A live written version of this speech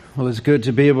Well, it's good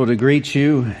to be able to greet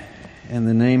you in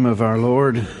the name of our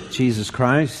Lord Jesus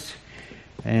Christ,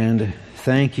 and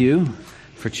thank you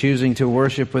for choosing to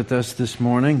worship with us this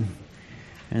morning.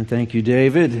 And thank you,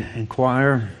 David, and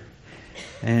choir,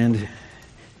 and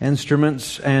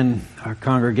instruments, and our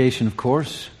congregation, of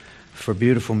course, for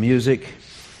beautiful music.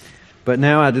 But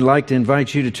now I'd like to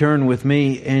invite you to turn with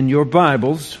me in your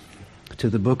Bibles to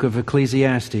the book of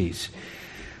Ecclesiastes.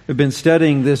 We've been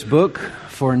studying this book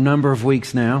for a number of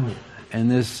weeks now,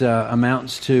 and this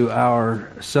amounts to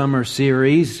our summer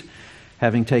series,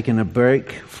 having taken a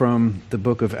break from the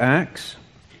book of Acts.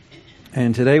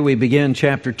 And today we begin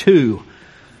chapter 2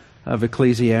 of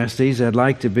Ecclesiastes. I'd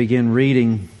like to begin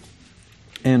reading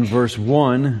in verse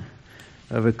 1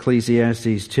 of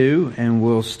Ecclesiastes 2, and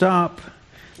we'll stop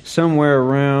somewhere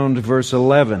around verse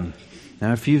 11.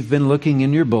 Now, if you've been looking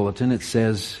in your bulletin, it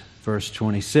says verse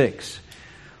 26.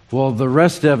 Well, the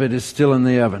rest of it is still in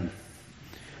the oven.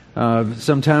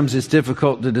 Sometimes it's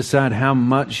difficult to decide how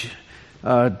much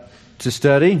to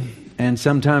study, and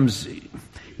sometimes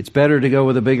it's better to go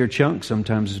with a bigger chunk.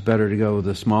 Sometimes it's better to go with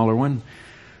a smaller one.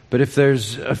 But if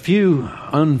there's a few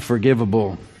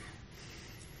unforgivable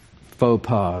faux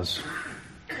pas,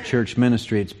 church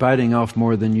ministry, it's biting off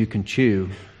more than you can chew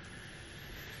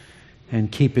and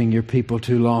keeping your people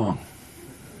too long,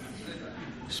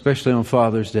 especially on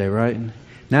Father's Day, right?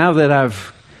 Now that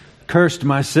I've cursed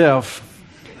myself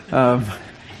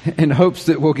in hopes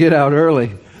that we'll get out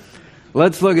early,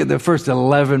 let's look at the first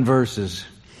 11 verses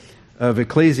of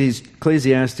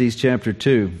Ecclesiastes chapter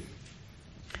 2.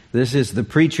 This is the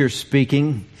preacher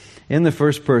speaking in the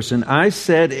first person. I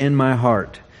said in my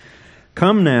heart,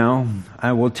 "Come now,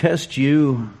 I will test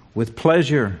you with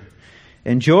pleasure.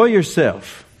 Enjoy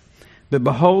yourself." But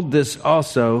behold, this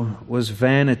also was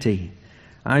vanity.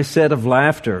 I said of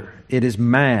laughter, "It is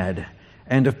mad,"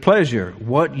 and of pleasure,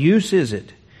 "What use is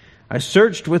it?" I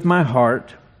searched with my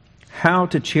heart how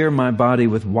to cheer my body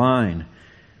with wine.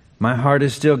 My heart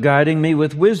is still guiding me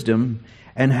with wisdom,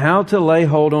 and how to lay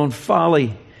hold on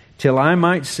folly, till I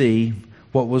might see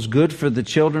what was good for the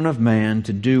children of man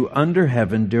to do under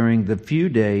heaven during the few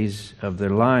days of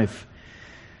their life.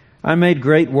 I made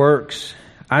great works.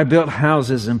 I built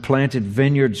houses and planted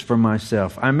vineyards for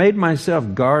myself. I made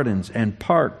myself gardens and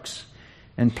parks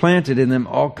and planted in them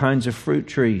all kinds of fruit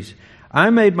trees. I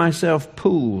made myself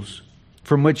pools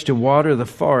from which to water the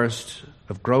forests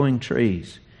of growing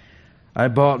trees. I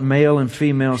bought male and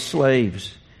female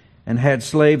slaves and had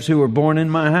slaves who were born in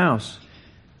my house.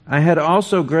 I had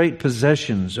also great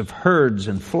possessions of herds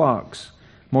and flocks,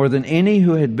 more than any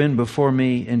who had been before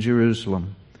me in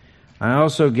Jerusalem. I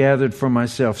also gathered for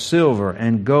myself silver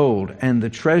and gold and the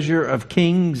treasure of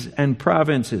kings and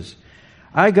provinces.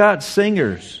 I got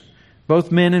singers,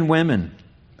 both men and women,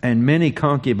 and many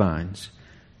concubines,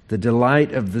 the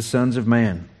delight of the sons of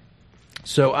man.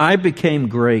 So I became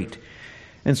great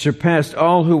and surpassed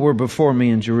all who were before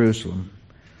me in Jerusalem.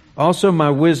 Also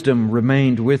my wisdom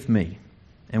remained with me,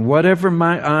 and whatever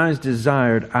my eyes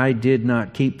desired, I did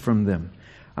not keep from them.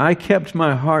 I kept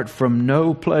my heart from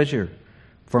no pleasure,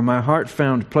 for my heart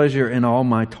found pleasure in all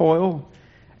my toil,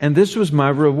 and this was my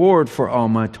reward for all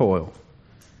my toil.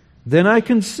 Then I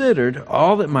considered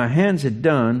all that my hands had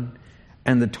done,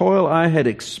 and the toil I had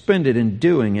expended in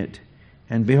doing it,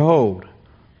 and behold,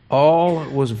 all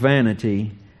was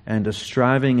vanity and a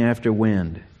striving after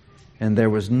wind, and there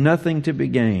was nothing to be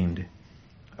gained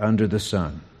under the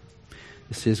sun.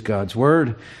 This is God's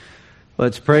Word.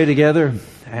 Let's pray together,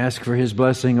 ask for His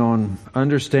blessing on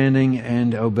understanding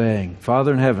and obeying.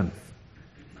 Father in heaven,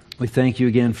 we thank you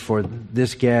again for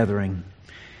this gathering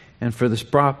and for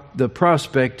the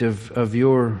prospect of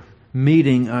your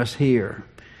meeting us here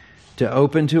to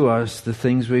open to us the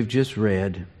things we've just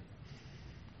read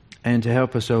and to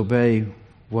help us obey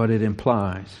what it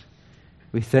implies.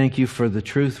 We thank you for the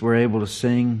truth we're able to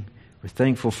sing. We're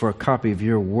thankful for a copy of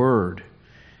your Word.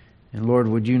 And Lord,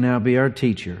 would you now be our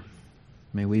teacher?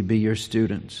 May we be your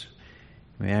students.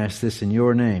 We ask this in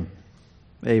your name.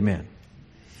 Amen.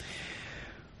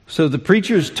 So the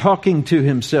preacher's talking to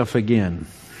himself again.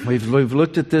 We've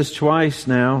looked at this twice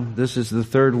now. This is the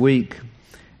third week.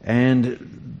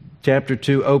 And chapter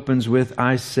 2 opens with,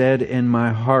 I said in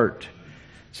my heart.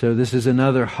 So this is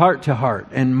another heart to heart.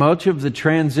 And much of the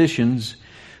transitions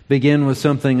begin with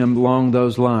something along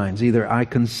those lines. Either I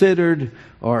considered,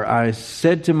 or I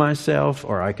said to myself,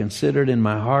 or I considered in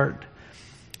my heart.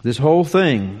 This whole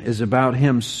thing is about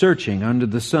him searching under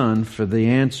the sun for the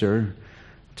answer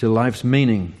to life's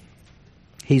meaning.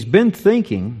 He's been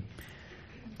thinking,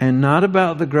 and not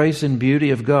about the grace and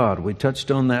beauty of God. We touched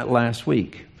on that last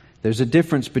week. There's a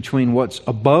difference between what's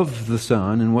above the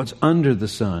sun and what's under the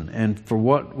sun. And for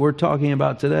what we're talking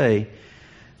about today,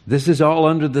 this is all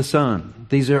under the sun.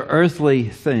 These are earthly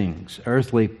things,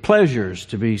 earthly pleasures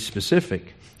to be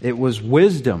specific. It was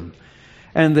wisdom.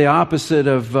 And the opposite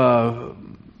of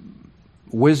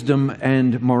wisdom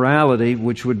and morality,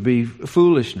 which would be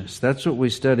foolishness. That's what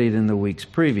we studied in the weeks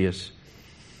previous.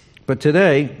 But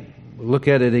today, look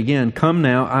at it again. Come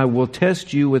now, I will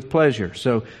test you with pleasure.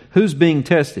 So who's being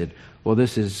tested? Well,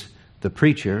 this is the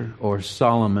preacher, or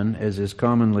Solomon, as is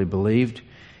commonly believed.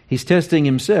 He's testing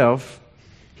himself.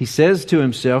 He says to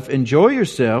himself, enjoy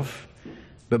yourself,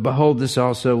 but behold, this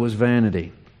also was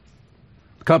vanity.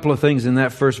 A couple of things in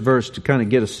that first verse to kind of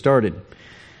get us started.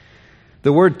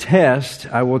 The word test,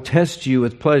 I will test you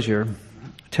with pleasure,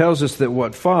 tells us that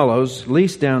what follows, at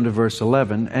least down to verse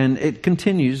 11, and it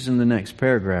continues in the next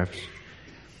paragraphs,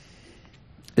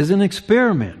 is an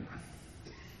experiment.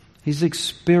 He's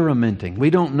experimenting. We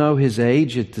don't know his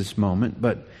age at this moment,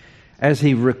 but as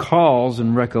he recalls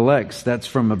and recollects, that's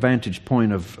from a vantage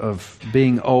point of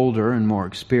being older and more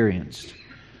experienced.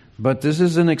 But this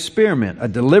is an experiment, a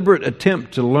deliberate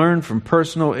attempt to learn from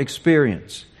personal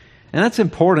experience. And that's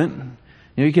important.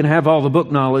 You can have all the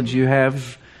book knowledge you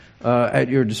have at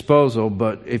your disposal,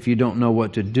 but if you don't know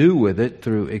what to do with it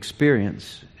through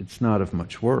experience, it's not of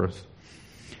much worth.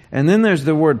 And then there's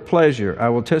the word pleasure. I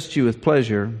will test you with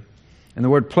pleasure. And the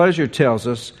word pleasure tells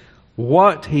us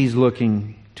what he's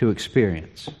looking to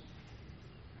experience.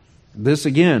 This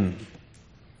again,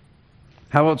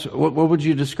 how else? What would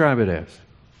you describe it as?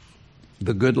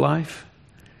 The good life?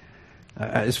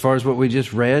 As far as what we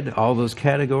just read, all those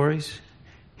categories,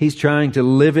 he's trying to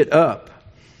live it up.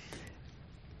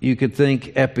 You could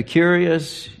think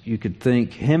Epicurus, you could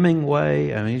think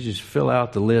Hemingway. I mean, you just fill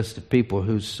out the list of people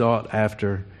who sought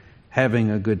after having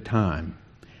a good time,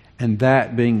 and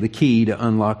that being the key to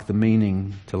unlock the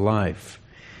meaning to life.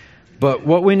 But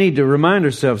what we need to remind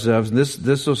ourselves of, and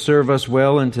this will serve us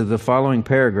well into the following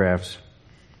paragraphs,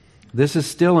 this is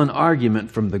still an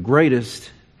argument from the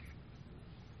greatest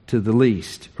to the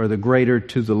least, or the greater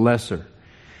to the lesser.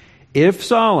 If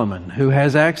Solomon, who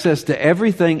has access to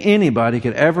everything anybody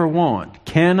could ever want,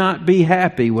 cannot be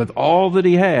happy with all that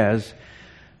he has,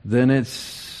 then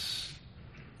it's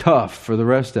tough for the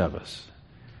rest of us.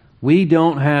 We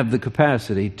don't have the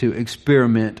capacity to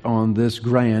experiment on this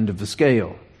grand of a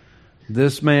scale.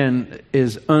 This man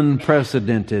is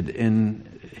unprecedented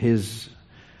in his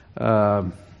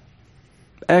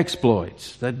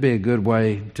exploits. That'd be a good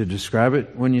way to describe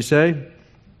it, wouldn't you say?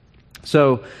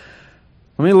 So,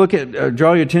 let me look at,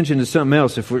 draw your attention to something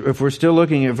else. If we're still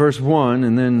looking at verse 1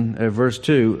 and then at verse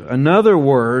 2, another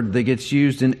word that gets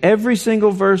used in every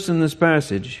single verse in this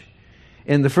passage,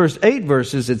 in the first 8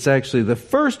 verses, it's actually the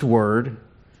first word.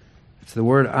 It's the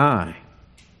word I.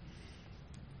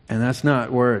 And that's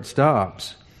not where it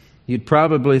stops. You'd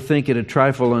probably think it a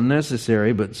trifle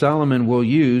unnecessary, but Solomon will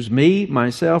use me,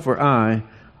 myself, or I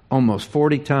almost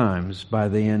 40 times by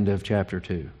the end of chapter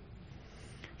 2.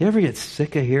 You ever get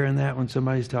sick of hearing that when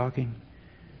somebody's talking?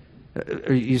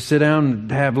 You sit down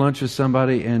and have lunch with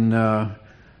somebody and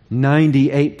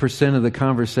 98% of the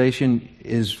conversation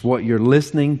is what you're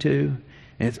listening to.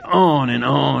 And it's on and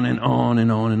on and on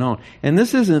and on and on. And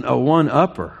this isn't a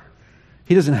one-upper.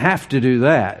 He doesn't have to do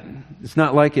that. It's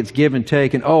not like it's give and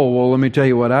take and, oh, well, let me tell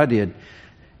you what I did.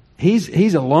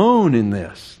 He's alone in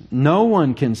this. No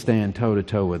one can stand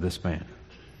toe-to-toe with this man.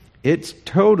 It's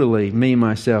totally me,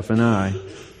 myself, and I.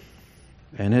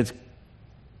 And it's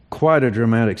quite a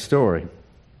dramatic story.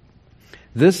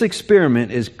 This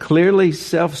experiment is clearly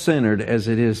self-centered as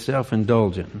it is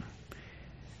self-indulgent.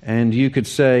 And you could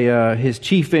say his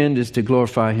chief end is to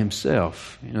glorify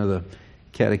himself. You know, the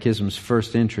Catechism's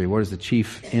first entry, what is the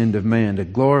chief end of man? To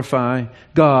glorify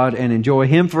God and enjoy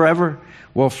Him forever?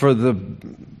 Well, for the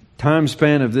time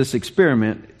span of this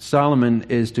experiment, Solomon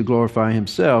is to glorify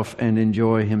himself and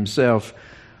enjoy himself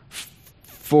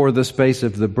for the space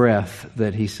of the breath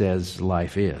that he says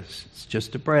life is. It's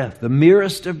just a breath, the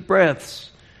merest of breaths.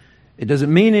 It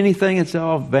doesn't mean anything. It's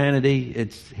all vanity.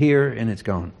 It's here and it's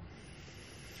gone.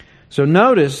 So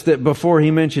notice that before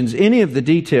he mentions any of the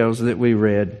details that we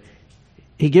read,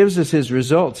 he gives us his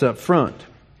results up front.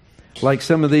 Like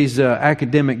some of these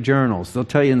academic journals, they'll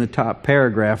tell you in the top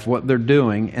paragraph what they're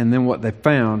doing and then what they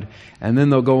found, and then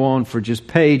they'll go on for just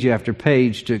page after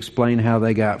page to explain how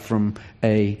they got from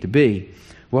A to B.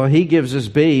 Well, he gives us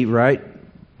B right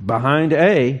behind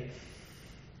A.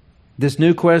 This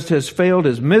new quest has failed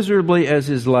as miserably as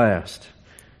his last.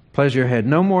 Pleasure had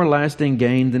no more lasting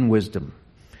gain than wisdom.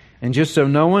 And just so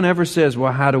no one ever says,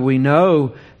 well, how do we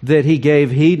know that he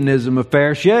gave hedonism a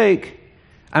fair shake?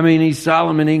 I mean, he's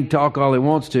Solomon, he can talk all he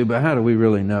wants to, but how do we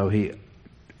really know he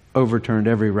overturned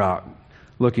every rock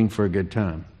looking for a good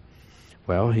time?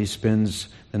 Well, he spends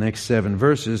the next 7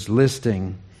 verses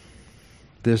listing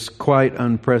this quite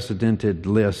unprecedented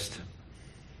list,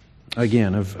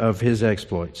 again, of his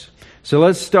exploits. So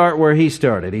let's start where he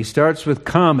started. He starts with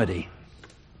comedy.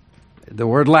 The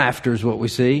word laughter is what we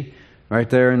see right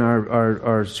there in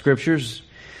our scriptures.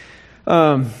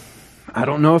 I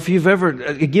don't know if you've ever,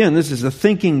 again, this is a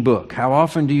thinking book. How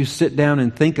often do you sit down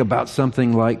and think about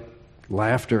something like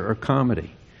laughter or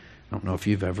comedy? I don't know if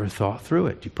you've ever thought through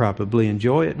it. You probably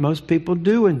enjoy it. Most people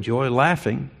do enjoy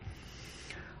laughing.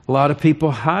 A lot of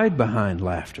people hide behind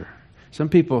laughter. Some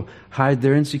people hide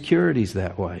their insecurities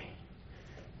that way.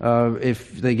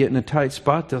 If they get in a tight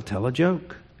spot, they'll tell a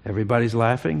joke. Everybody's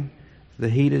laughing. The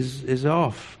heat is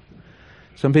off.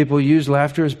 Some people use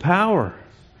laughter as power.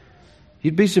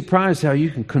 You'd be surprised how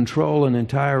you can control an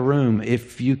entire room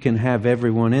if you can have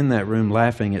everyone in that room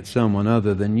laughing at someone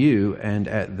other than you and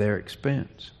at their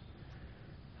expense.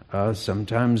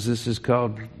 Sometimes this is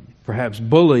called perhaps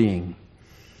bullying.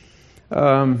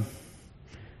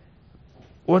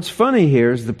 What's funny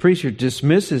here is the preacher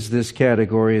dismisses this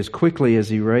category as quickly as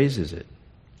he raises it.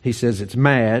 He says it's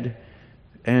mad,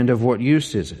 and of what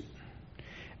use is it?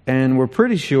 And we're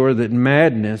pretty sure that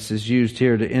madness is used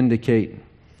here to indicate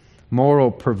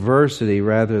moral perversity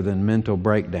rather than mental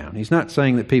breakdown. He's not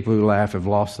saying that people who laugh have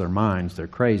lost their minds, they're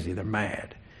crazy, they're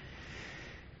mad.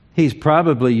 He's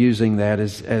probably using that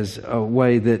as a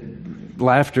way that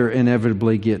laughter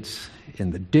inevitably gets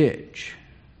in the ditch.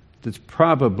 That's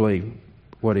probably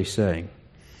what he's saying.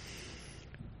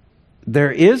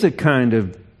 There is a kind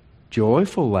of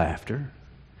joyful laughter.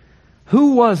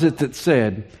 Who was it that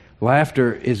said,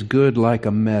 laughter is good like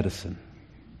a medicine?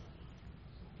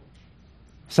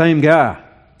 Same guy.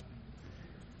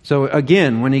 So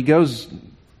again, when he goes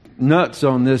nuts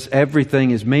on this,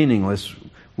 everything is meaningless,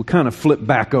 we kind of flip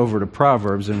back over to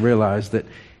Proverbs and realize that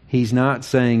he's not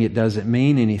saying it doesn't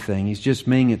mean anything. He's just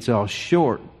meaning it's all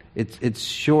short. It's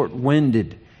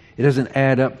short-winded. It doesn't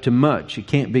add up to much. It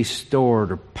can't be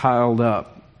stored or piled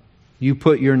up. You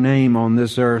put your name on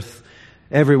this earth,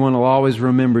 everyone will always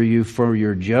remember you for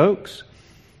your jokes.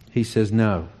 He says,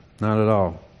 no, not at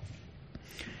all.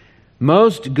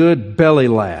 Most good belly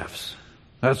laughs.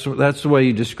 That's the way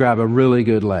you describe a really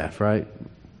good laugh, right?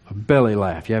 A belly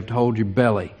laugh. You have to hold your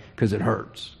belly because it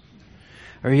hurts.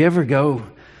 Or you ever go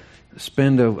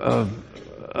spend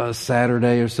a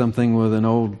Saturday or something with an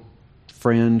old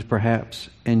friend, perhaps,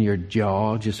 and your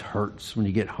jaw just hurts when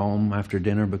you get home after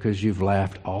dinner because you've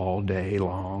laughed all day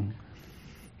long?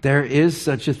 There is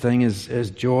such a thing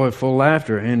as joyful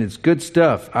laughter, and it's good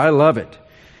stuff. I love it.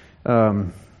 I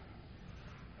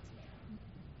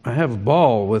have a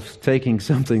ball with taking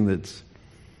something that's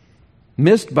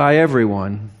missed by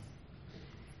everyone,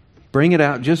 bring it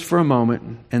out just for a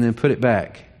moment, and then put it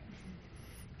back,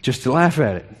 just to laugh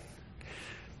at it.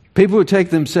 People who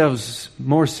take themselves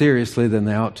more seriously than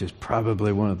they ought to is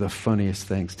probably one of the funniest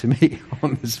things to me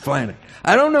on this planet.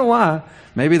 I don't know why.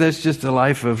 Maybe that's just a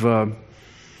life of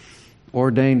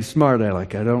ordained smart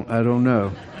aleck. I don't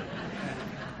know.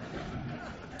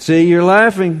 See, you're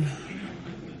laughing.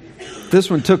 This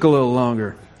one took a little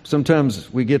longer. Sometimes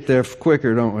we get there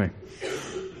quicker, don't we?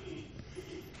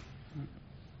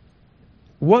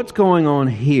 What's going on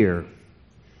here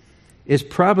is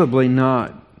probably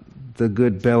not the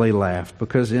good belly laugh,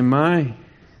 because in my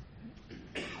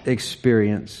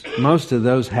experience, most of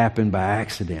those happen by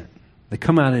accident. They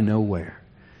come out of nowhere.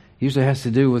 Usually has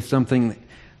to do with something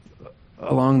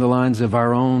along the lines of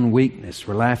our own weakness.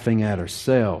 We're laughing at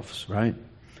ourselves, right?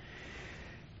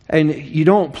 And you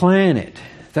don't plan it.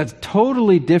 That's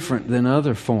totally different than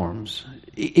other forms.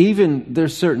 Even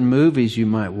there's certain movies you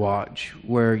might watch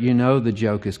where you know the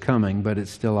joke is coming, but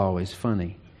it's still always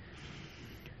funny.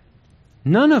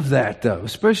 None of that, though,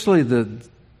 especially the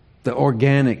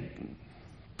organic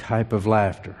type of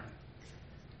laughter.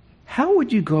 How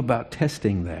would you go about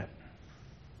testing that?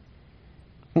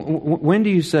 When do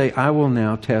you say, I will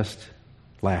now test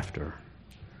laughter?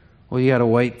 Well, you got to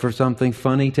wait for something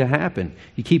funny to happen.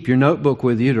 You keep your notebook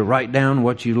with you to write down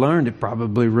what you learned. It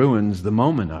probably ruins the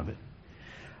moment of it.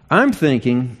 I'm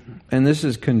thinking, and this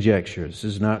is conjecture, this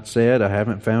is not said, I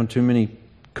haven't found too many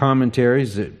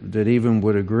commentaries that even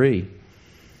would agree.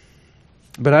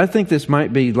 But I think this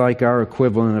might be like our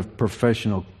equivalent of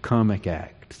professional comic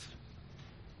acts,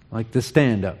 like the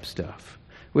stand-up stuff,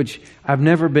 which I've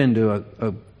never been to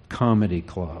a comedy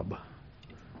club.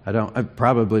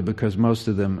 Probably because most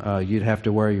of them, you'd have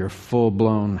to wear your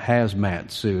full-blown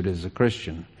hazmat suit as a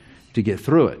Christian to get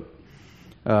through it.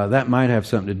 That might have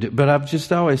something to do. But I've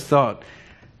just always thought,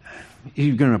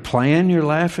 You're going to plan your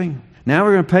laughing? Now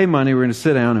we're going to pay money, we're going to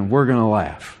sit down, and we're going to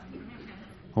laugh.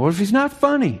 What if he's not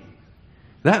funny?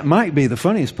 That might be the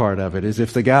funniest part of it, is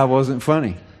if the guy wasn't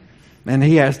funny and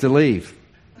he has to leave.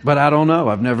 But I don't know.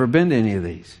 I've never been to any of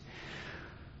these.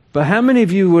 But how many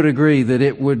of you would agree that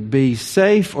it would be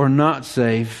safe or not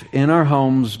safe in our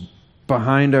homes,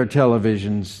 behind our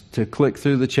televisions, to click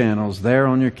through the channels there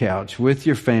on your couch with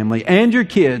your family and your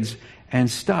kids and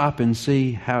stop and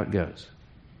see how it goes?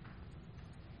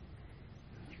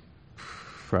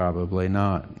 Probably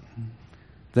not.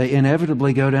 They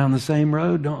inevitably go down the same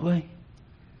road, don't they?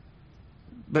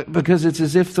 But because it's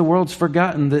as if the world's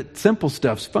forgotten that simple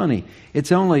stuff's funny.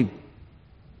 It's only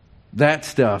that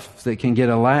stuff that can get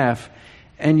a laugh,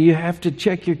 and you have to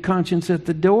check your conscience at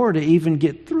the door to even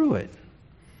get through it.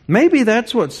 Maybe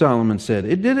that's what Solomon said.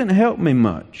 It didn't help me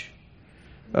much.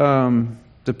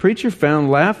 The preacher found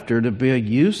laughter to be a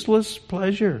useless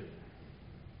pleasure.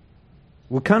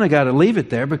 We kind of got to leave it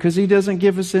there because he doesn't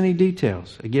give us any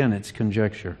details. Again, it's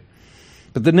conjecture.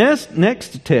 But the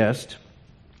next test,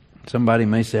 somebody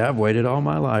may say, I've waited all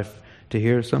my life to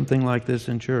hear something like this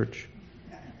in church.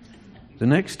 The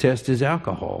next test is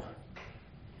alcohol,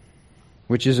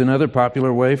 which is another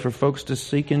popular way for folks to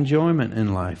seek enjoyment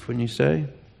in life, wouldn't you say?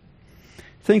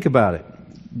 Think about it.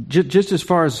 Just as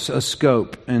far as a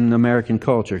scope in American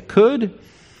culture, could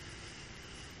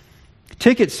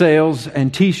ticket sales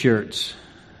and T-shirts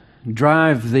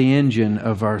drive the engine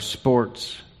of our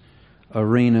sports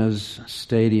arenas,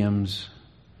 stadiums?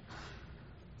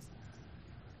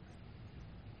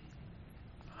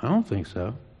 I don't think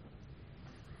so.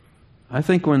 I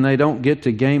think when they don't get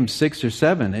to game 6 or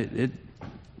 7,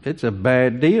 it's a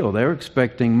bad deal. They're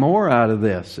expecting more out of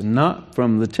this, and not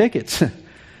from the tickets.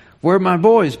 Where my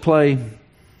boys play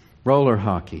roller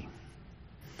hockey,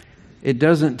 it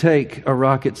doesn't take a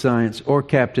rocket science or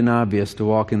Captain Obvious to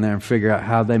walk in there and figure out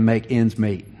how they make ends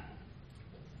meet.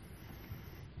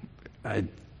 I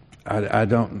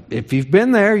don't. If you've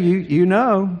been there, you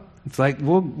know. It's like,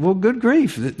 well, good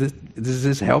grief. Does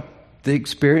this help the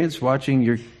experience watching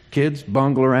your kids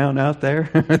bungle around out there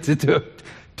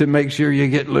to make sure you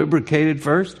get lubricated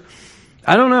first?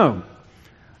 I don't know.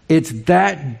 It's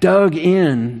that dug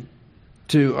in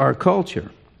to our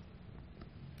culture.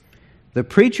 The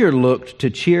preacher looked to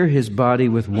cheer his body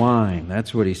with wine.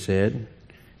 That's what he said.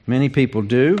 Many people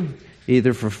do,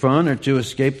 either for fun or to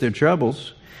escape their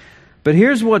troubles. But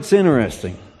here's what's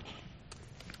interesting.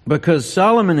 Because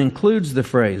Solomon includes the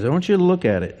phrase, I want you to look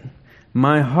at it.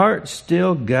 My heart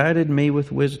still guided me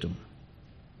with wisdom,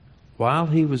 while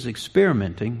he was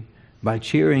experimenting by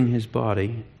cheering his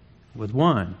body with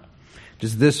wine.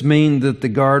 Does this mean that the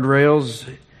guardrails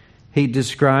he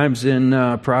describes in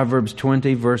Proverbs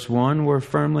 20, verse 1, were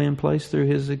firmly in place through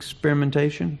his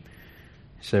experimentation?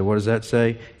 You say, what does that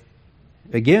say?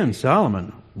 Again,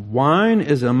 Solomon, wine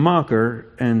is a mocker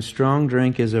and strong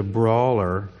drink is a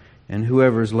brawler, and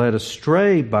whoever is led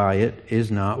astray by it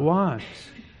is not wise.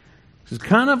 It's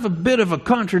kind of a bit of a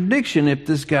contradiction if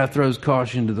this guy throws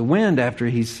caution to the wind after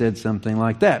he said something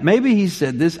like that. Maybe he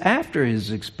said this after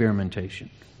his experimentation.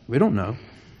 We don't know.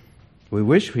 We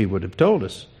wish he would have told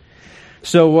us.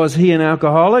 So was he an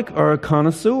alcoholic or a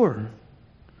connoisseur?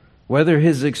 Whether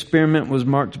his experiment was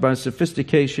marked by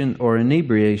sophistication or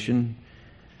inebriation,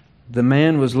 the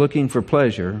man was looking for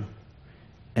pleasure.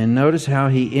 And notice how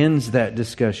he ends that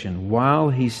discussion, while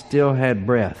he still had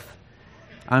breath.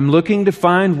 I'm looking to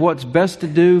find what's best to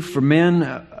do for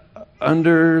men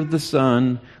under the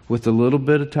sun with the little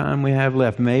bit of time we have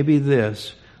left. Maybe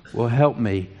this will help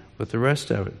me with the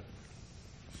rest of it.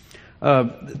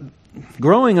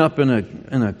 Growing up in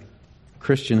a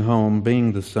Christian home,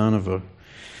 being the son of a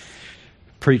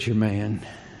preacher man,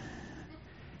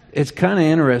 it's kind of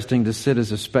interesting to sit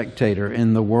as a spectator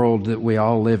in the world that we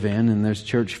all live in, and there's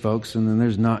church folks and then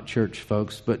there's not church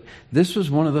folks. But this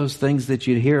was one of those things that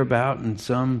you'd hear about, and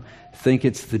some think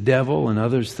it's the devil and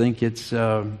others think it's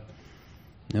the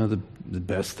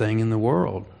best thing in the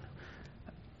world.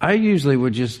 I usually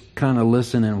would just kind of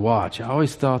listen and watch. I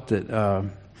always thought that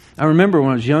I remember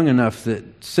when I was young enough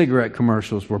that cigarette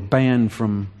commercials were banned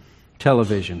from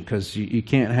television because you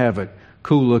can't have a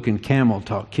cool-looking camel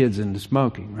talk kids into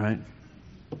smoking, right?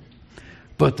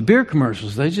 But the beer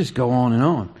commercials, they just go on and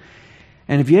on.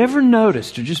 And if you ever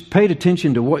noticed or just paid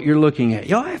attention to what you're looking at,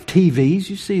 y'all have TVs,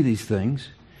 you see these things.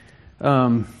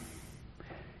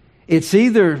 It's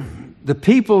either the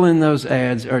people in those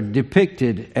ads are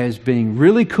depicted as being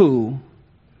really cool,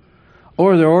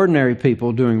 or they're ordinary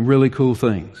people doing really cool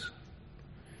things.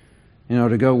 You know,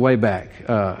 to go way back.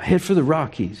 Head for the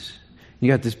Rockies. You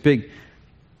got this big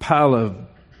pile of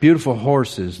beautiful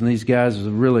horses, and these guys are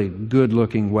really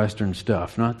good-looking Western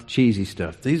stuff, not the cheesy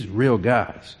stuff. These are real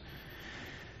guys.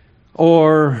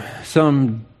 Or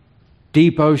some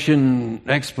deep ocean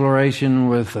exploration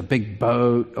with a big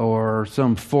boat, or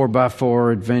some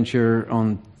 4x4 adventure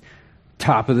on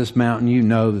top of this mountain. You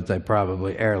know that they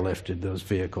probably airlifted those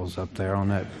vehicles up there on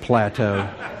that plateau.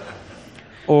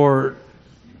 Or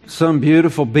some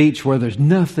beautiful beach where there's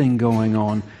nothing going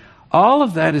on. All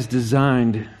of that is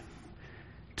designed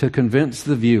to convince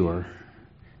the viewer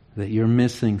that you're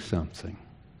missing something.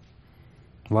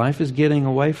 Life is getting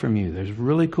away from you. There's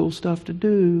really cool stuff to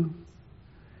do.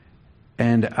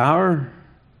 And our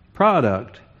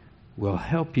product will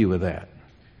help you with that.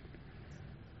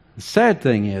 The sad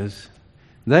thing is,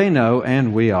 they know,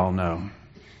 and we all know,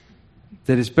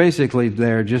 that it's basically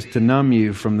there just to numb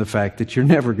you from the fact that you're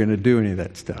never going to do any of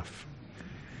that stuff.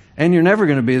 And you're never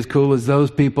going to be as cool as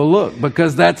those people look,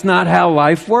 because that's not how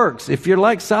life works. If you're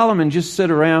like Solomon, just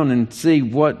sit around and see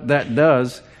what that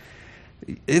does.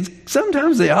 It's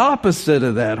sometimes the opposite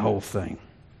of that whole thing.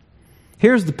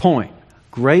 Here's the point.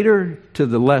 Greater to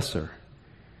the lesser.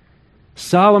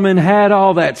 Solomon had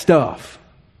all that stuff.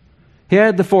 He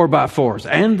had the 4x4s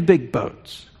and the big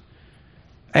boats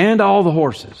and all the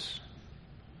horses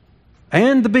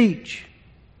and the beach.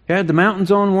 He had the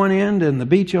mountains on one end and the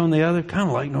beach on the other, kind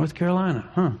of like North Carolina,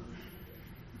 huh?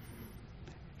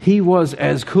 He was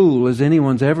as cool as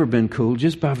anyone's ever been cool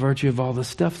just by virtue of all the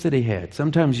stuff that he had.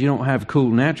 Sometimes you don't have cool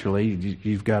naturally.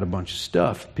 You've got a bunch of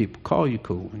stuff. People call you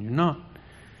cool when you're not.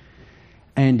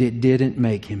 And it didn't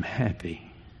make him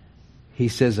happy. He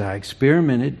says, I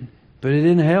experimented, but it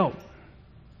didn't help.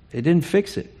 It didn't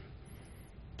fix it.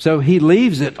 So he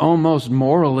leaves it almost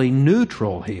morally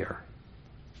neutral here.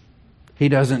 He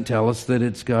doesn't tell us that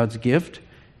it's God's gift.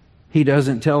 He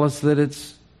doesn't tell us that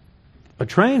it's a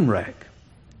train wreck.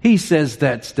 He says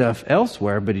that stuff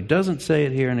elsewhere, but he doesn't say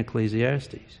it here in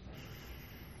Ecclesiastes.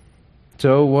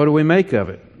 So what do we make of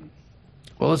it?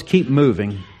 Well, let's keep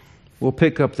moving. We'll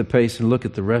pick up the pace and look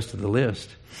at the rest of the list.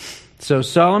 So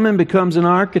Solomon becomes an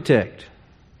architect.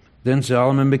 Then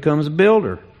Solomon becomes a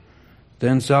builder.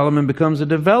 Then Solomon becomes a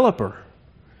developer.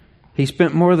 He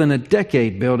spent more than a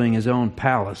decade building his own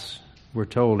palace, we're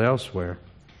told elsewhere.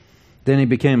 Then he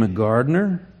became a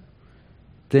gardener.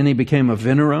 Then he became a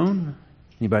vinerone.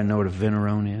 Anybody know what a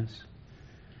vinerone is?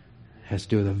 It has to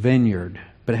do with a vineyard,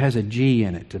 but it has a G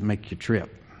in it to make you trip.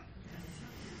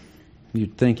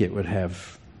 You'd think it would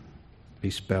be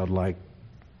spelled like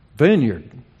vineyard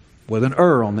with an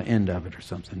on the end of it or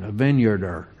something. A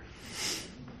vineyard.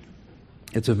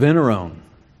 It's a vinerone.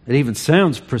 It even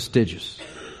sounds prestigious.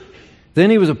 Then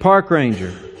he was a park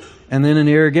ranger, and then an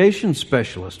irrigation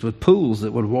specialist with pools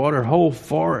that would water whole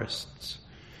forests.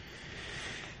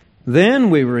 Then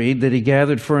we read that he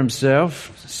gathered for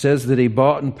himself, says that he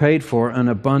bought and paid for an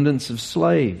abundance of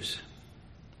slaves.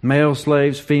 Male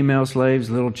slaves, female slaves,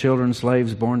 little children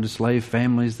slaves born to slave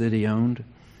families that he owned.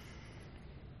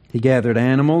 He gathered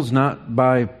animals not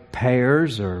by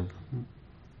pairs or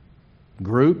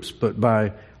groups, but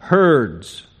by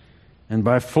herds and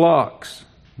by flocks,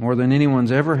 more than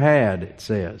anyone's ever had, it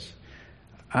says.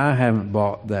 I haven't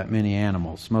bought that many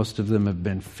animals. Most of them have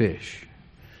been fish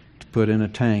to put in a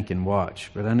tank and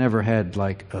watch, but I never had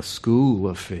like a school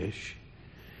of fish.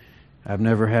 I've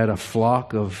never had a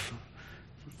flock of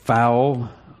fowl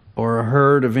or a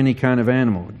herd of any kind of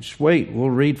animal. Just wait, we'll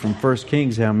read from 1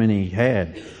 Kings how many he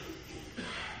had.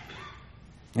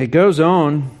 It goes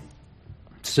on,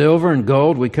 silver and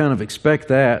gold, we kind of expect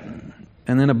that.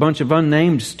 And then a bunch of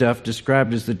unnamed stuff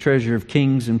described as the treasure of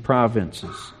kings and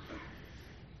provinces.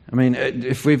 I mean,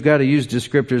 if we've got to use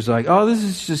descriptors like, oh, this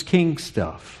is just king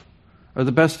stuff, or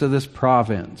the best of this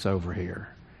province over here.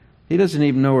 He doesn't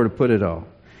even know where to put it all.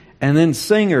 And then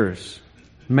singers,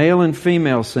 male and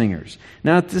female singers.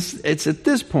 Now, it's at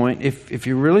this point, if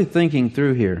you're really thinking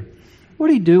through here, what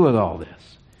do you do with all this?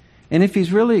 And if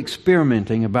he's really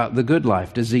experimenting about the good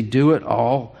life, does he do it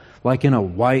all like in a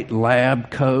white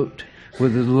lab coat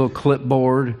with his little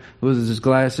clipboard, with his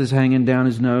glasses hanging down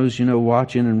his nose,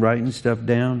 watching and writing stuff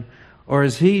down? Or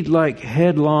is he like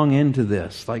headlong into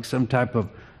this, like some type of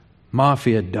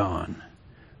mafia don,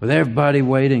 with everybody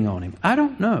waiting on him? I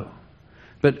don't know.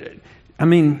 But, I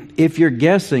mean, if you're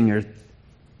guessing or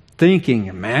thinking,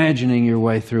 imagining your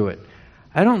way through it,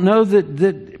 I don't know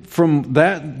that from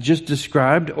that just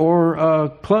described, or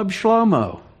Club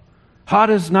Shlomo,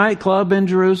 hottest nightclub in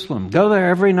Jerusalem. Go there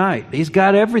every night. He's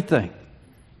got everything,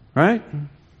 right?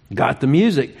 Got the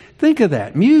music. Think of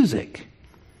that, music.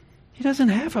 He doesn't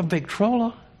have a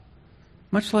Victrola,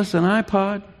 much less an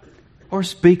iPod or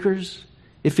speakers.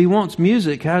 If he wants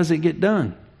music, how does it get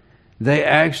done? They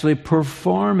actually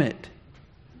perform it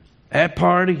at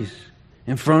parties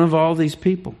in front of all these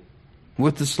people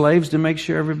with the slaves to make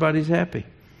sure everybody's happy.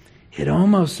 It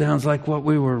almost sounds like what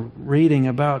we were reading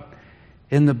about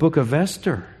in the book of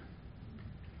Esther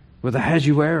with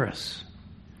Ahasuerus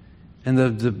and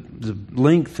the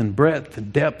length and breadth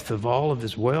and depth of all of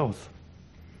his wealth.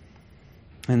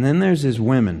 And then there's his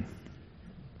women.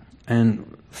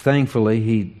 And thankfully,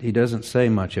 he doesn't say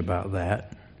much about that.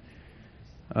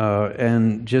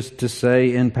 And just to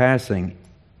say in passing,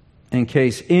 in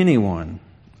case anyone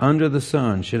under the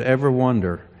sun should ever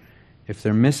wonder if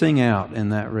they're missing out in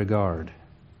that regard,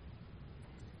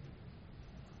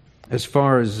 as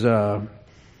far as not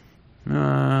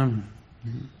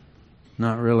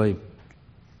really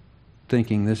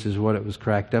thinking this is what it was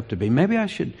cracked up to be, maybe I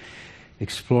should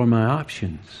explore my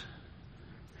options.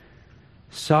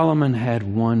 Solomon had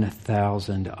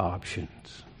 1,000 options.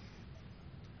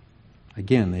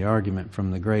 Again, the argument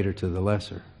from the greater to the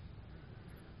lesser.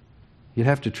 You'd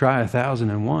have to try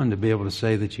 1,001 to be able to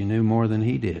say that you knew more than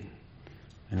he did.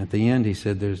 And at the end he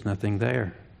said there's nothing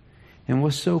there. And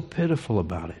what's so pitiful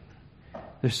about it?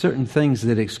 There's certain things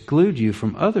that exclude you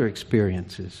from other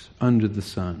experiences under the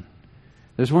sun.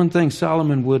 There's one thing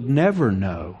Solomon would never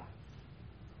know,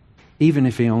 even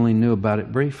if he only knew about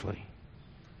it briefly.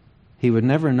 He would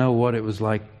never know what it was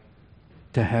like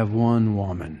to have one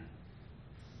woman.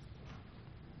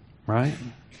 Right?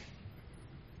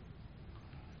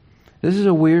 This is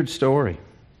a weird story.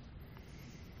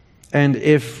 And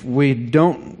if we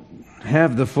don't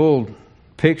have the full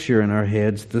picture in our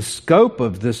heads, the scope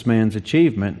of this man's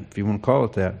achievement, if you want to call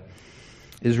it that,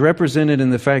 is represented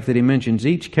in the fact that he mentions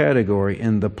each category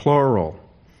in the plural.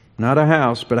 Not a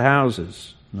house, but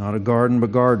houses. Not a garden,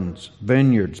 but gardens.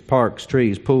 Vineyards, parks,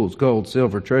 trees, pools, gold,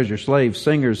 silver, treasure, slaves,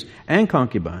 singers, and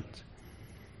concubines.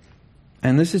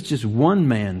 And this is just one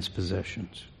man's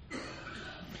possessions.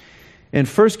 In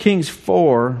 1 Kings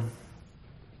 4,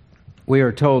 we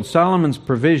are told Solomon's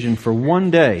provision for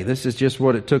one day, this is just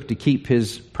what it took to keep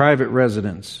his private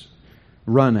residence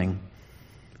running.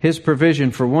 His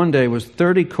provision for one day was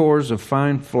 30 cores of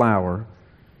fine flour,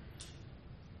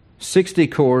 60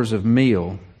 cores of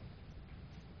meal,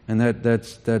 and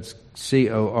that's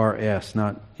CORS,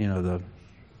 not,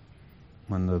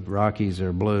 when the Rockies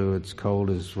are blue, it's cold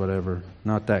as whatever.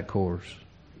 Not that course.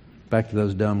 Back to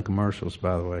those dumb commercials,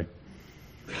 by the way.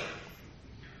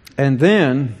 And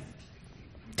then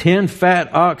 10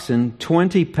 fat oxen,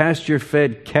 20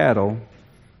 pasture-fed cattle.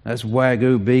 That's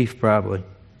Wagyu beef, probably.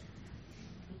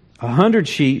 100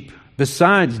 sheep,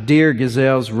 besides deer,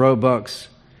 gazelles, roebucks,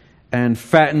 and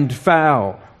fattened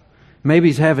fowl. Maybe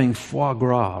he's having foie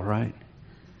gras, right?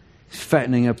 He's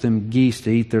fattening up them geese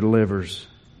to eat their livers.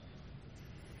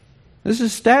 This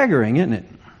is staggering, isn't it?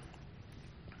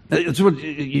 It's what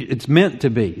it's meant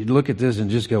to be. You look at this and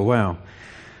just go, wow.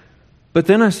 But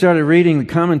then I started reading the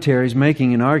commentaries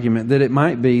making an argument that it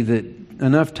might be that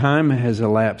enough time has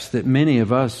elapsed that many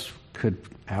of us could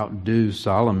outdo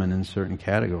Solomon in certain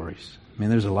categories. I mean,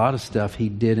 there's a lot of stuff he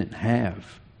didn't have.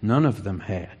 None of them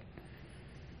had.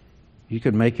 You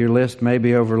could make your list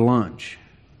maybe over lunch.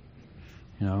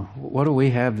 What do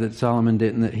we have that Solomon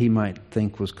didn't that he might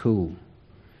think was cool?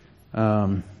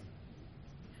 I'd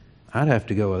have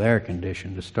to go with air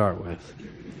conditioning to start with.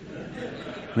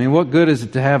 I mean, what good is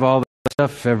it to have all that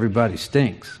stuff if everybody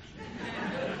stinks?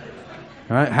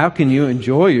 All right? How can you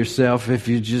enjoy yourself if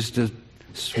you're just a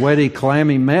sweaty,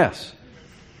 clammy mess?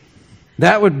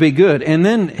 That would be good. And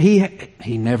then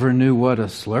he never knew what a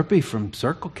Slurpee from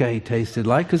Circle K tasted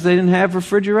like because they didn't have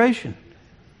refrigeration.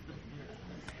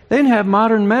 They didn't have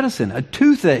modern medicine. A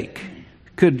toothache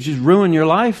could just ruin your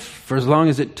life for as long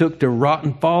as it took to rot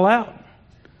and fall out.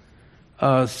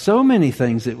 So many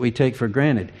things that we take for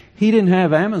granted. He didn't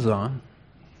have Amazon.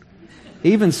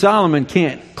 Even Solomon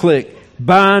can't click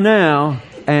buy now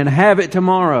and have it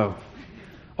tomorrow.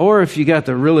 Or if you got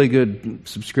the really good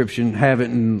subscription, have it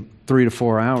in 3 to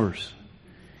 4 hours.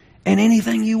 And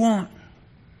anything you want.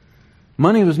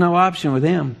 Money was no option with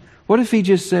him. What if he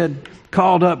just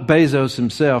called up Bezos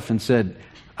himself and said,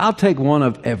 I'll take one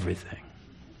of everything.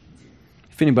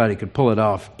 If anybody could pull it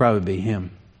off, it'd probably be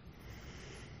him.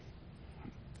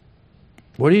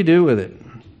 What do you do with it?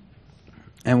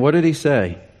 And what did he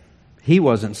say? He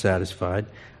wasn't satisfied.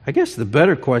 I guess the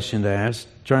better question to ask,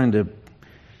 trying to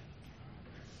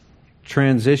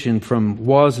transition from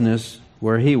wasness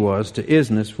where he was to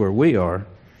isness where we are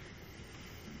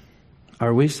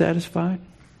we satisfied?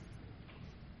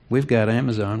 We've got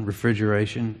Amazon,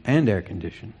 refrigeration, and air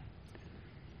conditioning.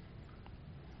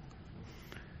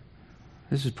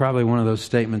 This is probably one of those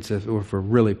statements that if we're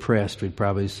really pressed, we'd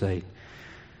probably say,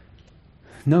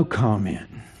 No comment.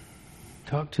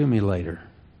 Talk to me later.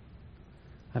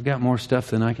 I've got more stuff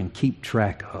than I can keep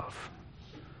track of.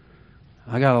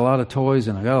 I got a lot of toys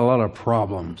and I got a lot of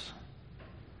problems.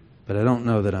 But I don't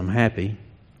know that I'm happy.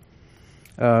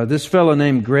 This fellow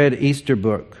named Greg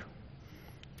Easterbrook,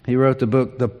 he wrote the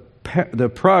book, The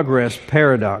Progress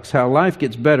Paradox, How Life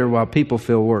Gets Better While People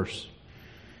Feel Worse.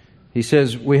 He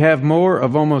says, we have more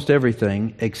of almost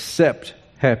everything except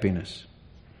happiness.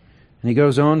 And he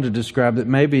goes on to describe that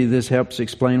maybe this helps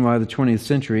explain why the 20th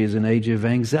century is an age of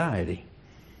anxiety,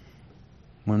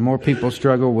 when more people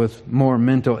struggle with more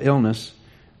mental illness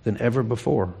than ever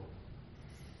before.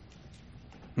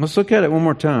 Let's look at it one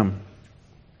more time.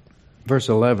 Verse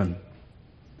 11. In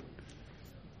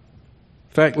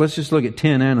fact, let's just look at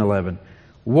 10 and 11.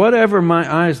 Whatever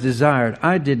my eyes desired,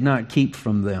 I did not keep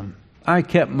from them. I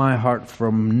kept my heart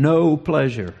from no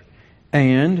pleasure.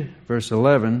 And, verse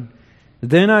 11,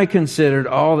 then I considered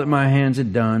all that my hands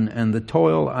had done, and the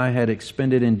toil I had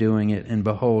expended in doing it, and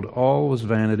behold, all was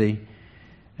vanity,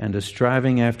 and a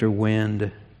striving after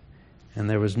wind, and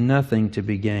there was nothing to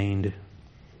be gained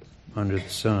under the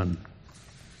sun.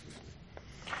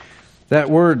 That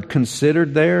word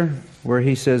considered there, where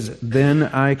he says, then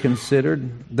I considered,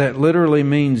 that literally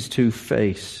means to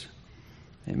face.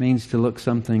 It means to look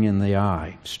something in the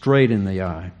eye, straight in the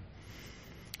eye.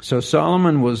 So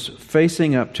Solomon was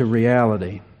facing up to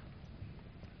reality.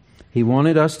 He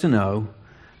wanted us to know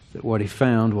that what he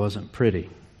found wasn't pretty.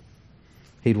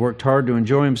 He'd worked hard to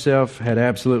enjoy himself, had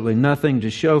absolutely nothing to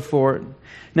show for it.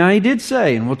 Now he did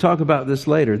say, and we'll talk about this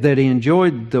later, that he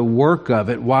enjoyed the work of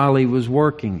it while he was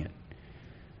working it.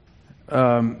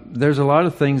 There's a lot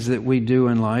of things that we do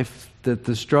in life that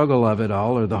the struggle of it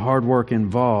all, or the hard work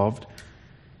involved,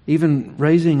 even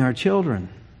raising our children,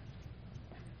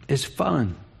 is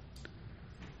fun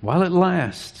while it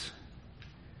lasts.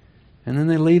 And then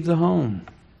they leave the home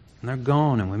and they're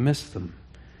gone and we miss them.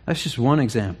 That's just one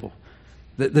example.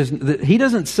 He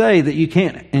doesn't say that you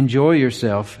can't enjoy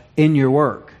yourself in your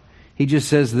work. He just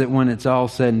says that when it's all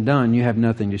said and done, you have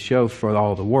nothing to show for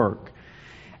all the work.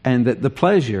 And that the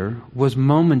pleasure was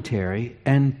momentary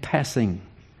and passing.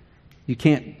 You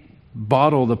can't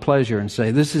bottle the pleasure and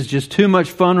say, this is just too much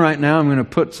fun right now. I'm going to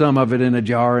put some of it in a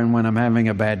jar, and when I'm having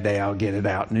a bad day, I'll get it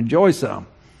out and enjoy some.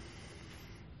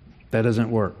 That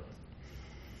doesn't work.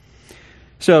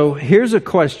 So here's a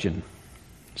question.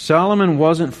 Solomon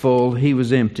wasn't full, he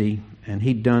was empty, and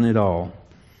he'd done it all.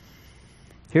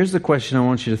 Here's the question I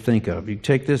want you to think of. You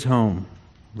take this home.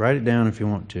 Write it down if you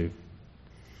want to.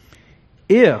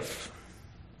 If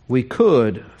we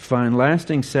could find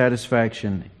lasting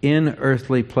satisfaction in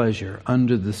earthly pleasure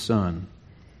under the sun,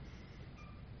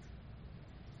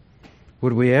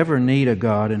 would we ever need a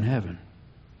God in heaven?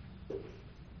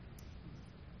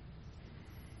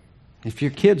 If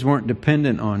your kids weren't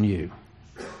dependent on you,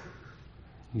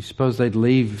 you suppose they'd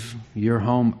leave your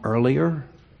home earlier?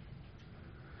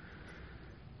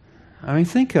 I mean,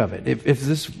 think of it. If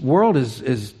this world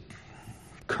is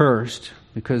cursed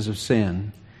because of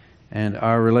sin, and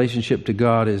our relationship to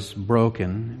God is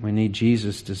broken, we need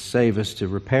Jesus to save us, to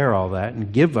repair all that,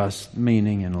 and give us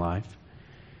meaning in life.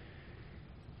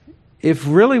 If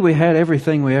really we had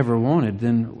everything we ever wanted,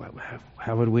 then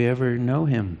how would we ever know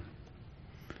Him?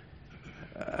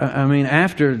 I mean,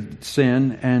 after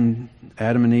sin and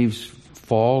Adam and Eve's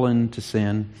fall into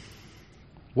sin,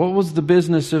 what was the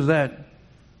business of that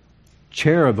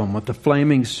cherubim with the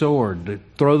flaming sword to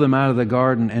throw them out of the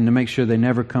garden and to make sure they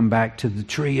never come back to the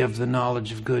tree of the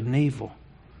knowledge of good and evil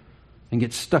and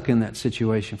get stuck in that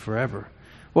situation forever?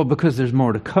 Well, because there's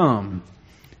more to come.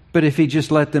 But if He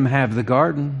just let them have the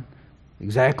garden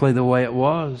exactly the way it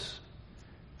was,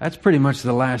 that's pretty much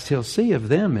the last He'll see of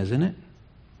them, isn't it?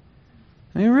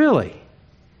 I mean, really.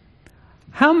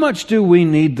 How much do we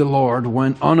need the Lord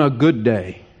when on a good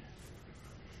day?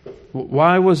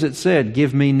 Why was it said,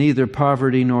 give me neither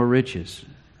poverty nor riches?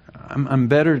 I'm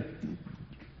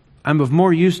of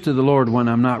more use to the Lord when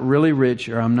I'm not really rich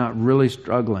or I'm not really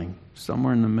struggling.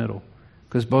 Somewhere in the middle.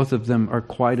 Because both of them are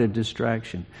quite a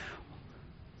distraction.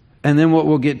 And then what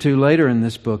we'll get to later in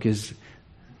this book is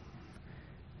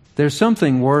there's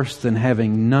something worse than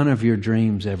having none of your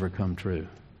dreams ever come true.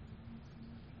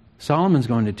 Solomon's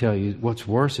going to tell you what's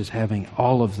worse is having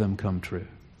all of them come true.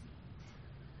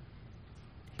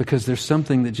 Because there's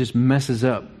something that just messes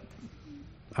up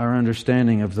our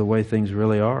understanding of the way things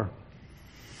really are.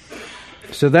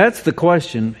 So that's the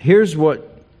question. Here's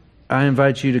what I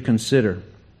invite you to consider.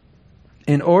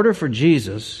 In order for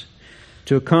Jesus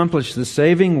to accomplish the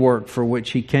saving work for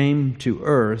which He came to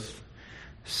earth,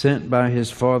 sent by His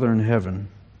Father in heaven,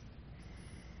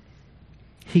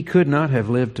 He could not have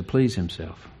lived to please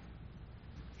Himself.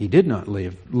 He did not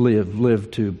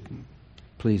live to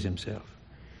please himself.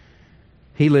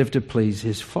 He lived to please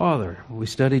his Father. We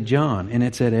studied John, and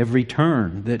it's at every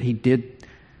turn that he did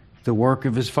the work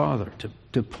of his Father,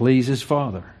 to please his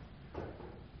Father.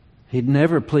 He'd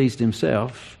never pleased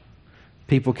himself.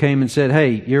 People came and said,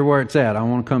 hey, you're where it's at. I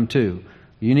want to come too.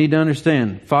 You need to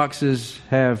understand, foxes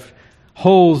have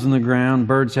holes in the ground,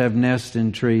 birds have nests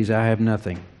in trees. I have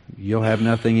nothing. You'll have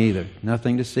nothing either.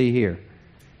 Nothing to see here.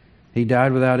 He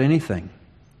died without anything.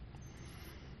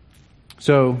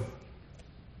 So,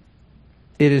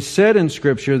 it is said in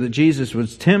Scripture that Jesus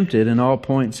was tempted in all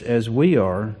points as we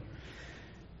are,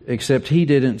 except he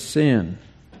didn't sin.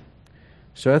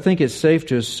 So I think it's safe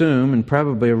to assume, and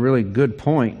probably a really good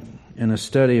point in a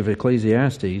study of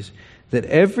Ecclesiastes, that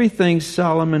everything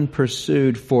Solomon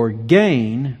pursued for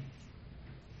gain,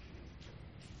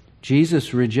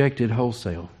 Jesus rejected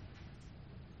wholesale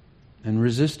and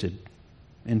resisted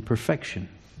in perfection.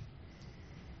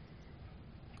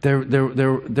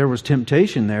 There was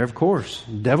temptation there, of course.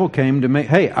 The devil came to make,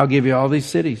 hey, I'll give you all these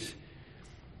cities.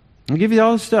 I'll give you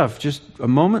all this stuff. Just a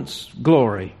moment's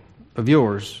glory of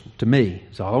yours to me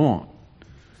is all I want.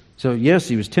 So yes,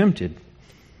 he was tempted,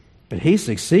 but he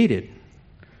succeeded.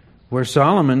 Where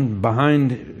Solomon,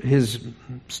 behind his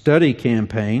study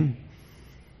campaign,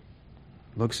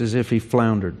 looks as if he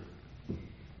floundered.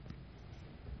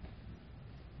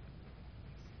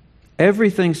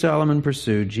 Everything Solomon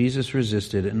pursued, Jesus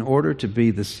resisted in order to be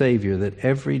the Savior that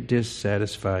every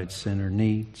dissatisfied sinner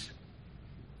needs.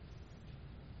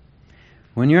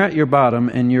 When you're at your bottom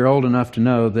and you're old enough to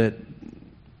know that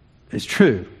it's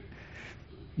true,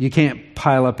 you can't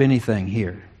pile up anything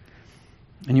here.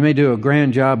 And you may do a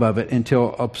grand job of it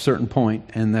until a certain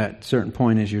point, and that certain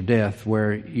point is your death,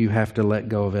 where you have to let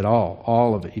go of it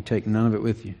all of it. You take none of it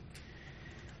with you.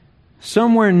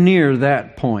 Somewhere near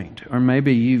that point, or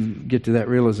maybe you get to that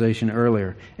realization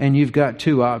earlier, and you've got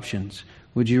two options.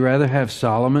 Would you rather have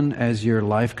Solomon as your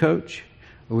life coach,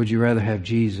 or would you rather have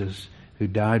Jesus who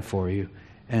died for you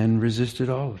and resisted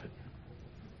all of it?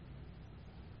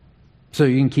 So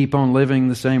you can keep on living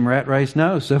the same rat race?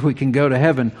 No, so we can go to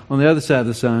heaven on the other side of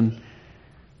the sun,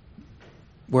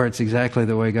 where it's exactly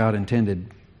the way God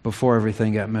intended before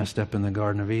everything got messed up in the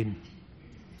Garden of Eden.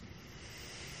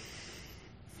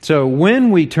 So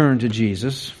when we turn to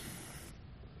Jesus,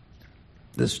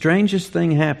 the strangest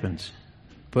thing happens.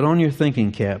 Put on your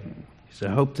thinking cap, because I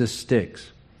hope this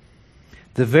sticks.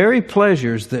 The very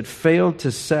pleasures that failed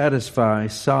to satisfy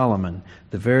Solomon,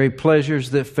 the very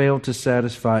pleasures that failed to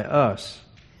satisfy us,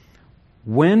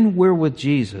 when we're with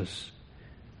Jesus,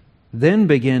 then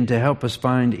begin to help us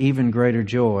find even greater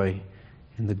joy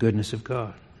in the goodness of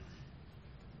God.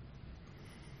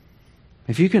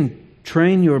 If you can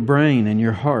train your brain and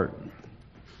your heart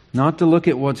not to look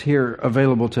at what's here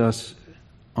available to us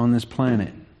on this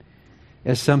planet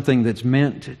as something that's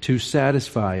meant to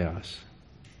satisfy us,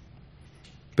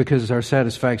 because our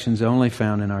satisfaction is only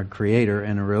found in our Creator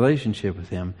and a relationship with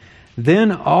Him,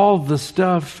 then all the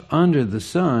stuff under the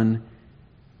sun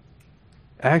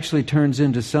actually turns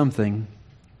into something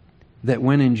that,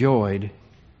 when enjoyed,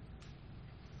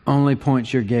 only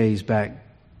points your gaze back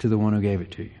to the one who gave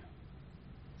it to you.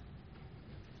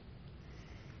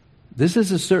 This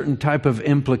is a certain type of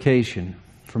implication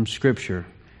from Scripture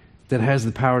that has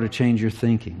the power to change your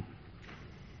thinking.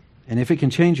 And if it can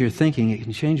change your thinking, it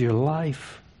can change your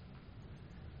life.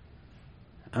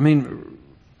 I mean,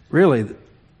 really,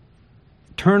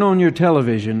 turn on your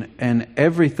television and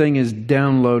everything is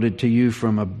downloaded to you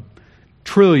from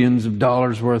trillions of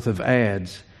dollars worth of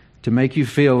ads to make you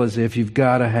feel as if you've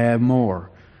got to have more.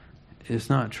 It's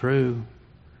not true.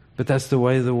 But that's the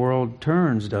way the world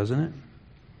turns, doesn't it?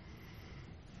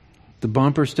 The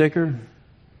bumper sticker,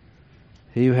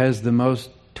 he who has the most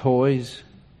toys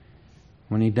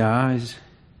when he dies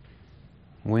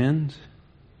wins.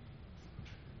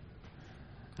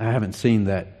 I haven't seen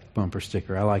that bumper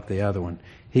sticker. I like the other one.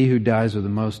 He who dies with the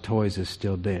most toys is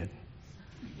still dead.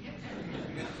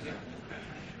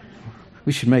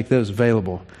 We should make those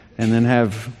available and then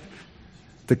have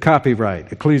the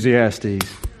copyright,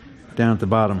 Ecclesiastes, down at the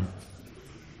bottom.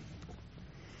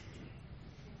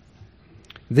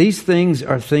 These things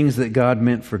are things that God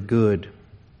meant for good,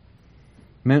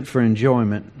 meant for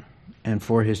enjoyment, and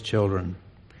for His children.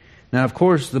 Now, of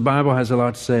course, the Bible has a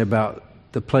lot to say about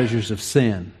the pleasures of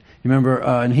sin. You remember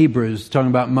in Hebrews, talking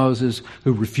about Moses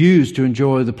who refused to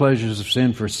enjoy the pleasures of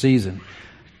sin for a season.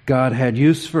 God had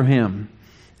use for him,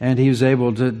 and he was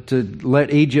able to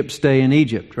let Egypt stay in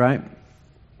Egypt, right?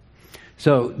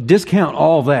 So discount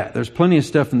all that. There's plenty of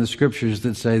stuff in the Scriptures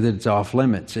that say that it's off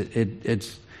limits.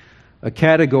 It's a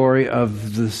category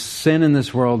of the sin in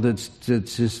this world that's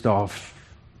just off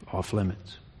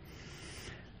limits.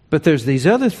 But there's these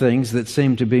other things that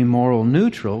seem to be moral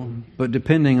neutral, but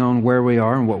depending on where we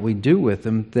are and what we do with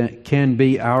them, that can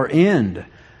be our end.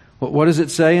 What does it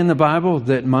say in the Bible?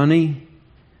 That money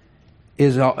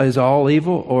is all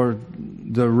evil, or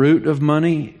the root of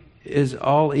money is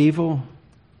all evil,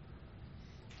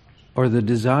 or the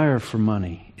desire for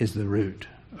money is the root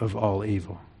of all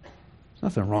evil. There's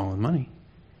nothing wrong with money.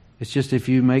 It's just if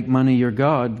you make money your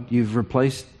God, you've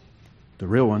replaced the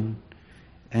real one.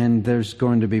 And there's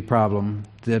going to be a problem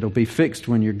that'll be fixed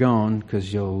when you're gone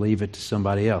because you'll leave it to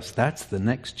somebody else. That's the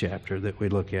next chapter that we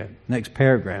look at. Next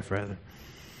paragraph, rather.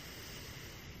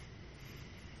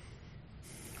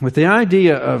 With the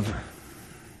idea of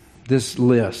this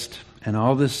list and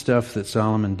all this stuff that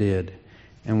Solomon did,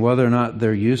 and whether or not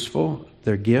they're useful,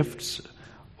 they're gifts,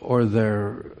 or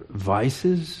they're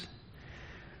vices,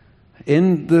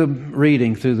 in the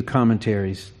reading through the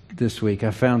commentaries this week,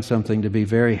 I found something to be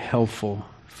very helpful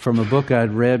from a book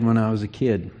I'd read when I was a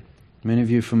kid. Many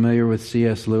of you are familiar with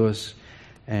C.S. Lewis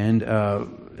and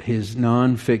his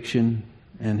nonfiction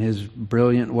and his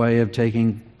brilliant way of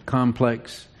taking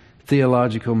complex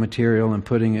theological material and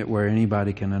putting it where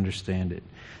anybody can understand it.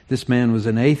 This man was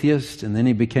an atheist, and then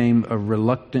he became a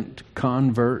reluctant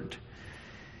convert,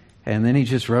 and then he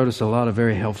just wrote us a lot of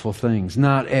very helpful things.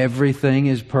 Not everything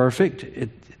is perfect.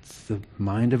 It's the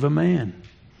mind of a man.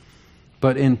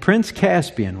 But in Prince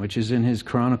Caspian, which is in his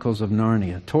Chronicles of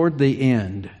Narnia, toward the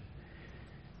end,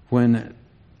 when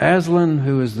Aslan,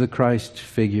 who is the Christ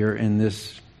figure in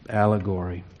this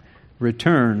allegory,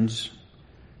 returns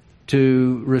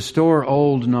to restore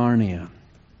old Narnia,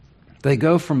 they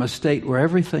go from a state where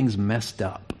everything's messed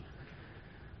up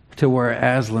to where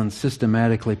Aslan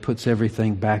systematically puts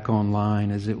everything back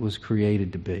online as it was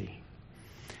created to be.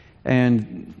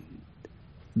 And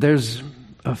there's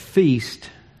a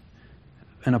feast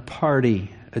and a party,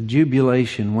 a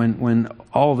jubilation when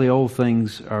all the old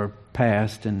things are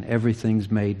past and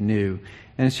everything's made new.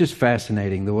 And it's just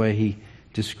fascinating the way he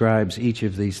describes each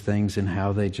of these things and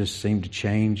how they just seem to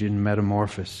change and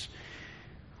metamorphose.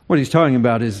 What he's talking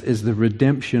about is the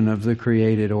redemption of the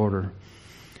created order.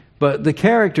 But the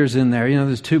characters in there,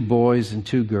 there's 2 boys and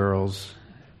 2 girls,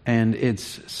 and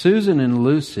it's Susan and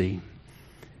Lucy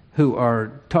who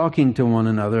are talking to one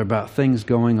another about things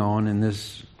going on in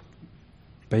this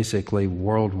basically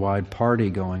worldwide party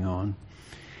going on.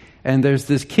 And there's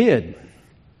this kid.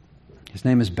 His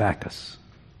name is Bacchus.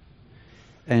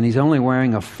 And he's only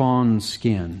wearing a fawn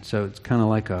skin. So it's kind of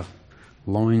like a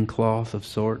loincloth of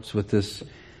sorts with this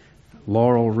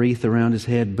laurel wreath around his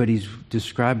head. But he's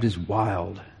described as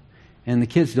wild. And the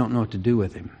kids don't know what to do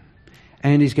with him.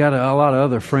 And he's got a lot of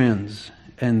other friends.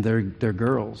 And they're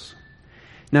girls.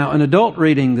 Now, an adult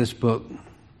reading this book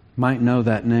might know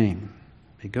that name.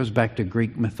 It goes back to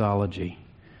Greek mythology.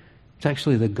 It's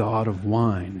actually the god of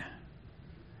wine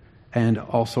and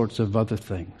all sorts of other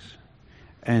things.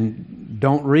 And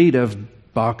don't read of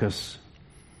Bacchus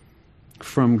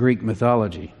from Greek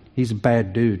mythology. He's a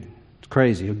bad dude. It's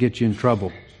crazy. He'll get you in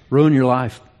trouble. Ruin your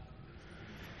life.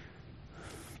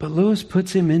 But Lewis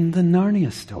puts him in the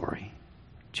Narnia story.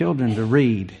 Children to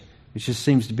read. It just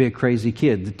seems to be a crazy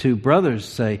kid. The 2 brothers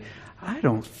say, I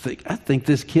think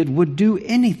this kid would do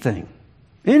anything.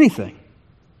 Anything.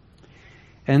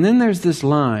 And then there's this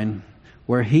line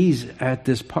where he's at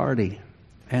this party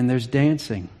and there's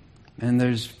dancing and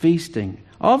there's feasting.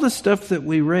 All the stuff that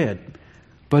we read,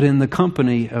 but in the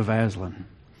company of Aslan.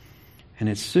 And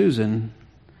it's Susan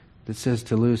that says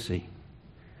to Lucy,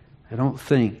 I don't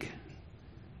think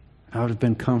I would have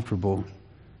been comfortable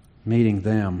meeting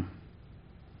them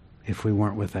if we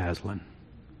weren't with Aslan.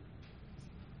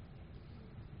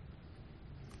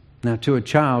 Now, to a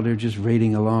child, they're just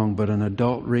reading along, but an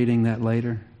adult reading that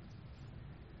later,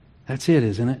 that's it,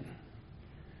 isn't it?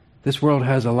 This world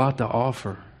has a lot to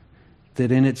offer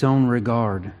that in its own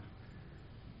regard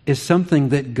is something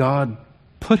that God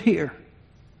put here.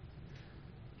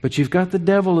 But you've got the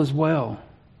devil as well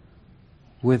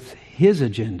with his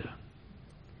agenda.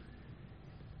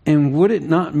 And would it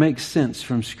not make sense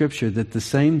from Scripture that the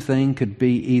same thing could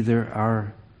be either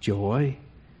our joy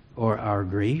or our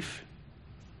grief?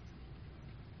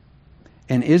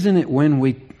 And isn't it when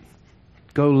we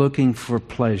go looking for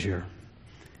pleasure,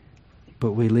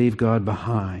 but we leave God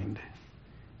behind,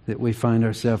 that we find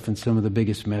ourselves in some of the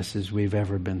biggest messes we've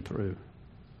ever been through?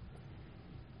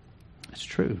 It's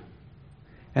true.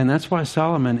 And that's why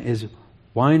Solomon is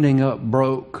winding up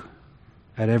broke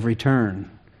at every turn,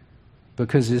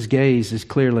 because his gaze is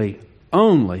clearly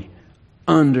only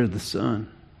under the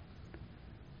sun.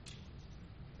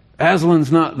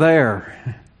 Aslan's not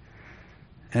there.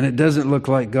 And it doesn't look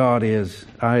like God is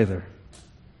either.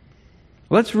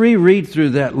 Let's reread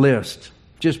through that list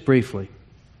just briefly.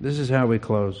 This is how we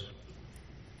close.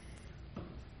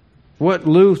 What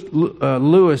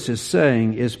Lewis is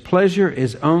saying is pleasure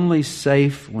is only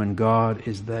safe when God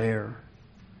is there.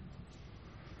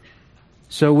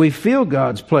 So we feel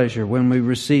God's pleasure when we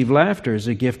receive laughter as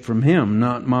a gift from Him,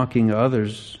 not mocking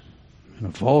others in a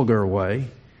vulgar way,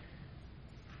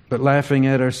 but laughing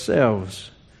at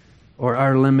ourselves or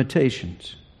our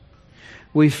limitations.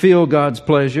 We feel God's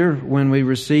pleasure when we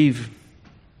receive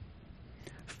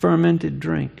fermented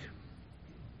drink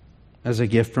as a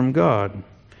gift from God,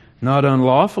 not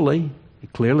unlawfully.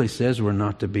 It clearly says we're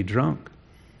not to be drunk.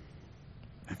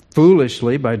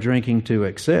 Foolishly by drinking to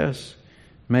excess,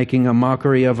 making a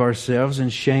mockery of ourselves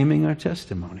and shaming our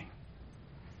testimony.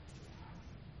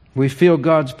 We feel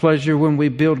God's pleasure when we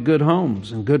build good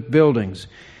homes and good buildings,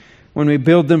 when we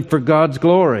build them for God's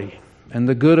glory and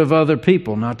the good of other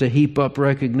people, not to heap up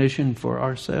recognition for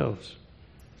ourselves.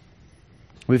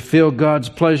 We feel God's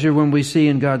pleasure when we see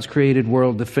in God's created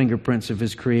world the fingerprints of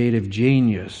His creative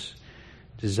genius,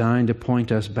 designed to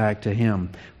point us back to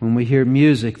Him. When we hear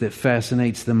music that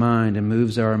fascinates the mind and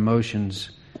moves our emotions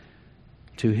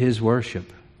to His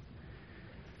worship.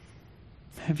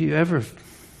 Have you ever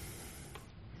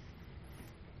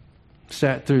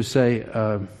sat through, say,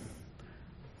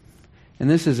 and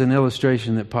this is an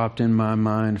illustration that popped in my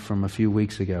mind from a few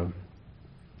weeks ago.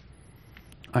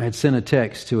 I had sent a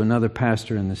text to another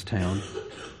pastor in this town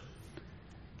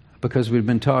because we'd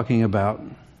been talking about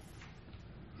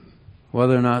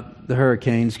whether or not the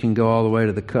Hurricanes can go all the way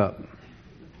to the Cup.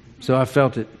 So I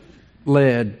felt it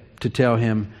led to tell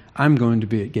him, I'm going to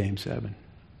be at Game 7,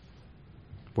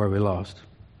 where we lost.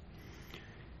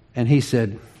 And he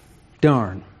said,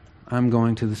 darn, I'm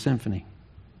going to the symphony.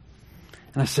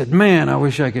 And I said, man, I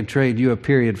wish I could trade you a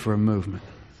period for a movement.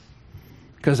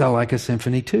 Because I like a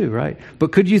symphony too, right?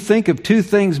 But could you think of two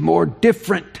things more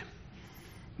different?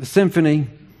 The symphony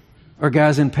are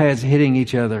guys in pads hitting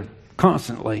each other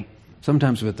constantly,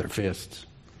 sometimes with their fists,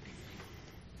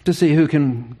 to see who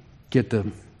can get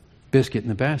the biscuit in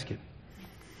the basket.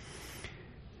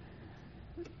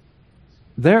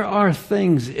 There are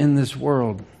things in this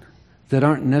world that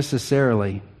aren't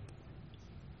necessarily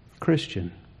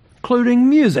Christian, including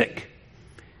music,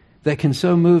 that can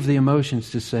so move the emotions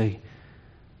to say,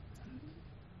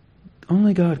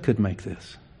 only God could make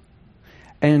this.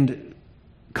 And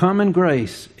common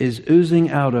grace is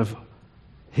oozing out of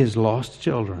His lost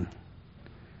children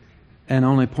and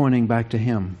only pointing back to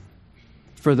Him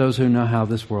for those who know how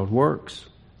this world works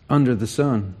under the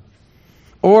sun.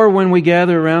 Or when we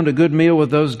gather around a good meal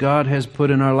with those God has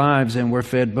put in our lives and we're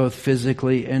fed both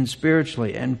physically and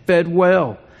spiritually and fed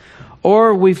well.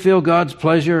 Or we feel God's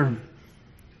pleasure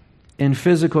in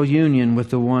physical union with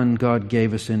the one God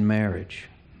gave us in marriage,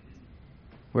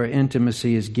 where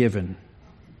intimacy is given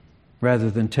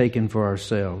rather than taken for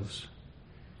ourselves,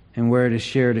 and where it is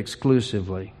shared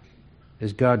exclusively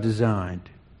as God designed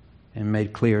and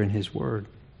made clear in His Word.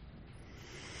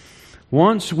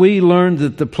 Once we learn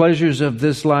that the pleasures of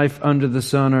this life under the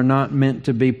sun are not meant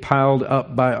to be piled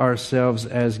up by ourselves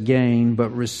as gain, but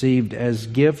received as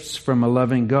gifts from a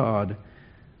loving God,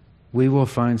 we will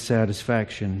find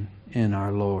satisfaction in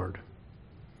our Lord.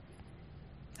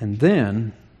 And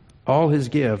then all His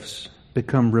gifts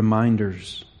become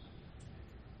reminders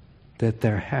that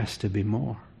there has to be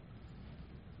more.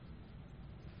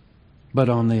 But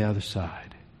on the other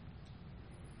side.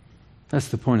 That's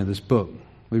the point of this book.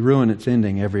 We ruin its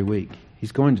ending every week.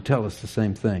 He's going to tell us the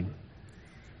same thing.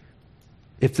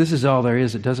 If this is all there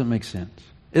is, it doesn't make sense.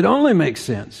 It only makes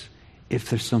sense if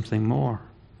there's something more.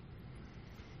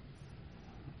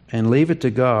 And leave it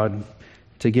to God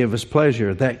to give us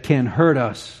pleasure that can hurt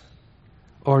us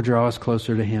or draw us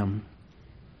closer to Him,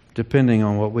 depending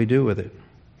on what we do with it.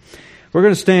 We're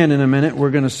going to stand in a minute.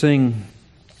 We're going to sing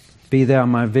Be Thou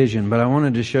My Vision. But I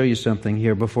wanted to show you something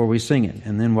here before we sing it.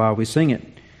 And then while we sing it,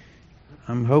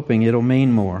 I'm hoping it'll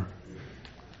mean more.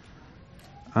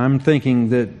 I'm thinking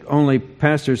that only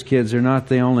pastors' kids are not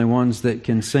the only ones that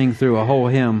can sing through a whole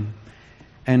hymn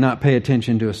and not pay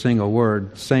attention to a single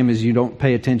word. Same as you don't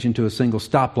pay attention to a single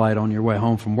stoplight on your way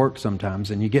home from work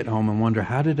sometimes, and you get home and wonder,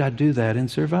 how did I do that and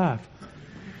survive?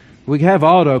 We have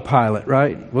autopilot,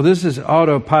 right? Well, this is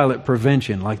autopilot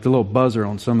prevention, like the little buzzer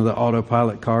on some of the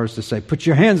autopilot cars to say, put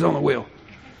your hands on the wheel.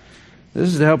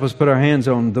 This is to help us put our hands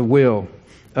on the wheel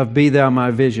of Be Thou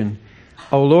My Vision.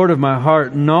 O Lord of my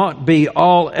heart, naught be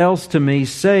all else to me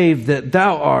save that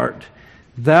Thou art,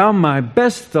 Thou my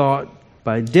best thought,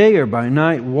 by day or by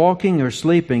night, walking or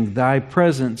sleeping, Thy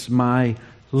presence my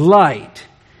light.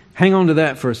 Hang on to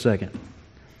that for a second.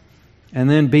 And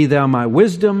then be thou my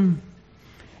wisdom.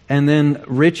 And then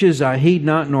riches I heed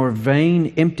not, nor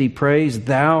vain empty praise,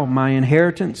 thou my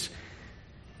inheritance.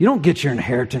 You don't get your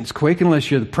inheritance quick unless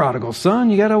you're the prodigal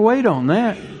son. You got to wait on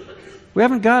that. We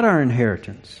haven't got our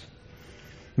inheritance.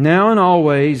 Now and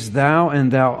always, thou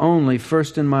and thou only,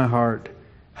 first in my heart,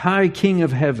 high King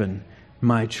of heaven,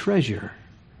 my treasure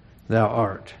thou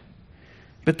art.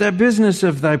 But that business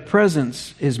of thy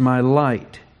presence is my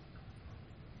light.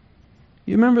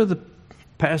 You remember the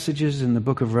passages in the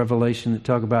book of Revelation that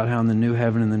talk about how in the new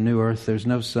heaven and the new earth there's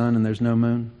no sun and there's no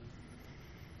moon?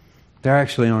 There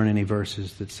actually aren't any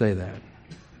verses that say that.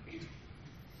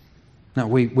 Now,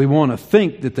 we want to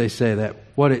think that they say that.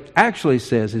 What it actually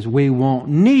says is we won't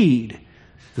need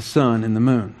the sun and the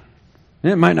moon.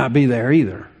 And it might not be there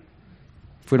either.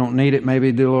 If we don't need it,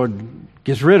 maybe the Lord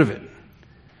gets rid of it.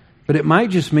 But it might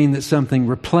just mean that something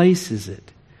replaces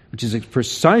it, which is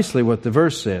precisely what the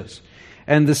verse says.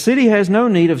 And the city has no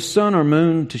need of sun or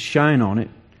moon to shine on it,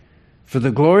 for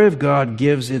the glory of God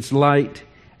gives its light,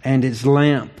 and its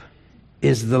lamp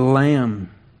is the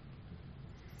Lamb.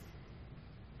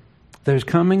 There's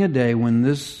coming a day when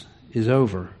this is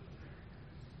over,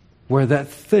 where that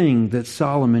thing that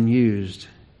Solomon used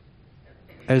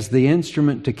as the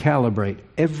instrument to calibrate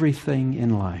everything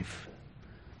in life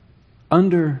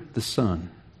under the sun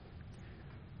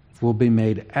will be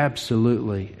made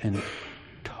absolutely and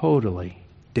totally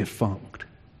defunct.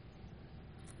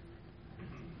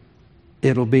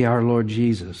 It'll be our Lord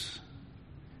Jesus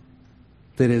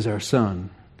that is our sun.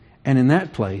 And in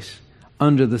that place,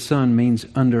 under the sun means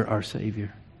under our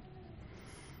Savior.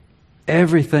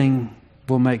 Everything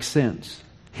will make sense.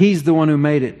 He's the one who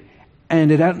made it.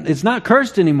 And it's not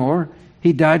cursed anymore.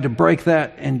 He died to break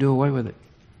that and do away with it.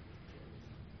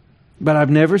 But I've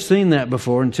never seen that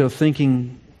before until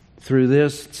thinking through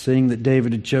this, seeing that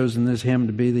David had chosen this hymn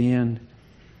to be the end.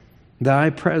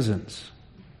 Thy presence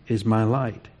is my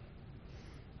light.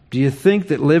 Do you think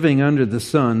that living under the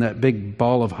sun, that big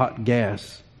ball of hot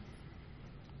gas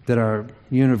that our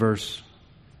universe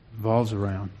revolves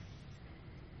around,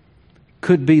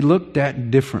 could be looked at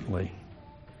differently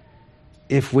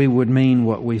if we would mean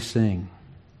what we sing?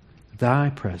 Thy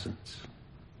presence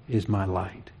is my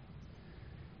light.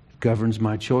 It governs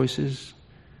my choices,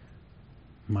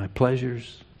 my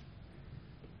pleasures,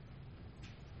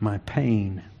 my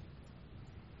pain,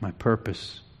 my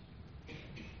purpose,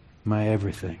 my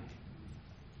everything.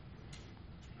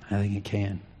 I think it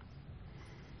can.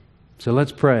 So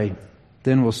let's pray.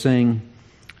 Then we'll sing,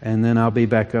 and then I'll be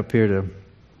back up here to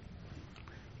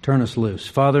turn us loose.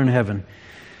 Father in heaven,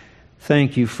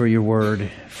 thank you for your word,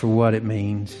 for what it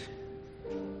means.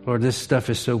 Lord, this stuff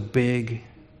is so big,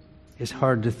 it's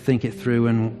hard to think it through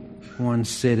in one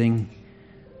sitting.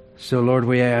 So Lord,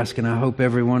 we ask, and I hope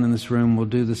everyone in this room will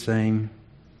do the same.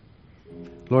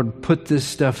 Lord, put this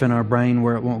stuff in our brain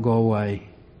where it won't go away.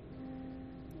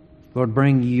 Lord,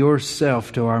 bring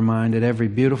yourself to our mind at every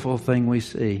beautiful thing we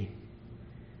see.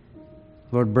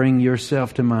 Lord, bring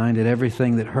yourself to mind at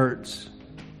everything that hurts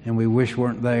and we wish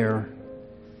weren't there.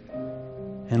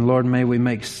 And Lord, may we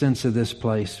make sense of this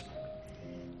place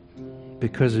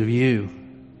because of you.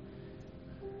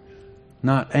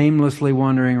 Not aimlessly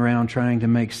wandering around trying to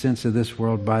make sense of this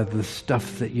world by the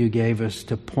stuff that you gave us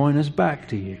to point us back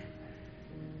to you.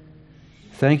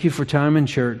 Thank you for time in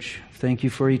church. Thank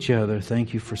you for each other.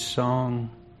 Thank you for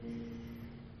song.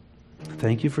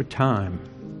 Thank you for time.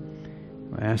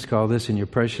 I ask all this in your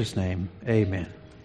precious name. Amen.